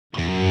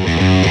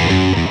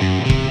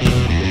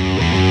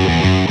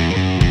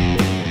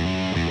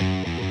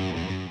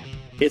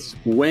It's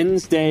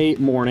Wednesday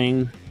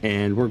morning,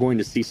 and we're going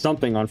to see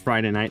something on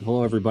Friday night.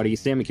 Hello, everybody.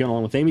 Sam McKeown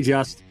along with Amy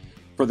Just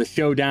for the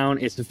Showdown.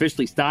 It's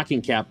officially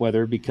stocking cap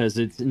weather because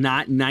it's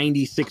not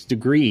 96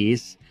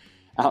 degrees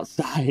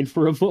outside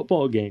for a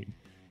football game.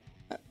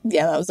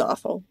 Yeah, that was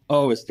awful.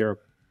 Oh, it was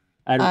terrible.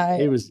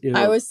 I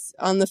was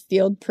on the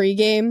field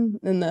pregame,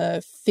 and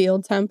the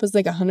field temp was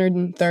like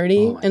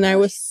 130, and I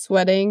was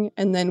sweating.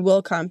 And then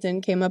Will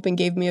Compton came up and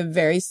gave me a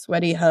very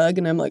sweaty hug,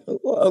 and I'm like, oh,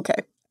 okay.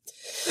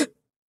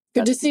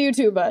 Good to see you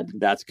too, bud.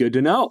 That's good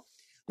to know.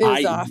 It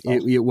was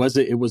awful.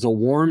 It was a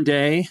warm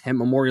day at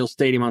Memorial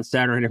Stadium on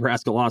Saturday.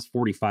 Nebraska lost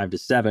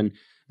 45-7.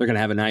 They're going to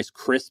have a nice,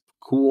 crisp,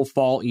 cool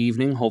fall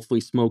evening.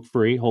 Hopefully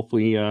smoke-free.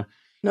 Hopefully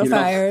no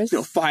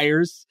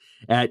fires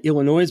at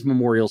Illinois'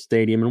 Memorial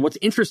Stadium. And what's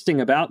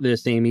interesting about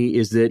this, Amy,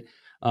 is that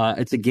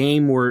it's a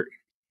game where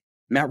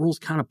Matt Rule's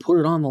kind of put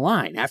it on the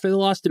line after they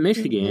lost to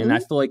Michigan. Mm-hmm. And I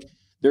feel like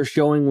their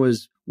showing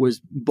was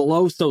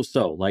below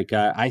so-so. Like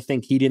I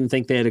think he didn't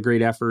think they had a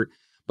great effort.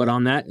 But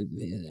on that,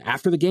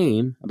 after the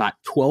game, about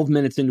 12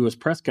 minutes into his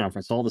press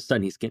conference, all of a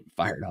sudden he's getting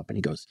fired up and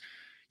he goes,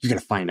 "You're going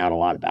to find out a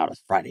lot about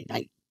us Friday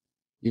night.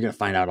 You're going to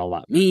find out a lot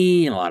about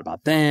me and a lot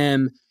about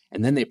them."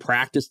 And then they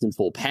practiced in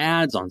full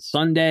pads on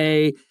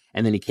Sunday.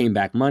 And then he came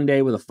back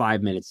Monday with a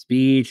 5-minute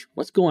speech.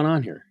 What's going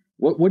on here?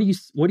 What are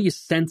you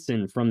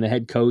sensing from the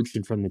head coach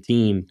and from the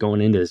team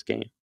going into this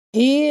game?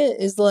 He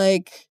is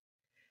like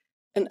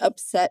an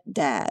upset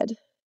dad.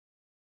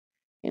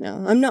 You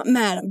know, I'm not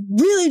mad. I'm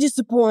really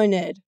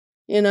disappointed.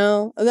 You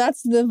know,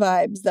 that's the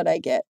vibes that I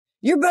get.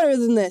 You're better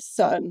than this,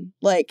 son.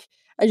 Like,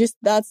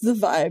 that's the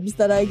vibes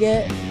that I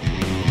get.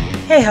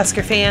 Hey,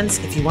 Husker fans.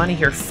 If you want to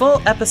hear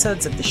full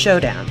episodes of The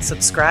Showdown,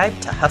 subscribe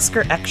to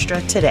Husker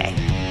Extra today.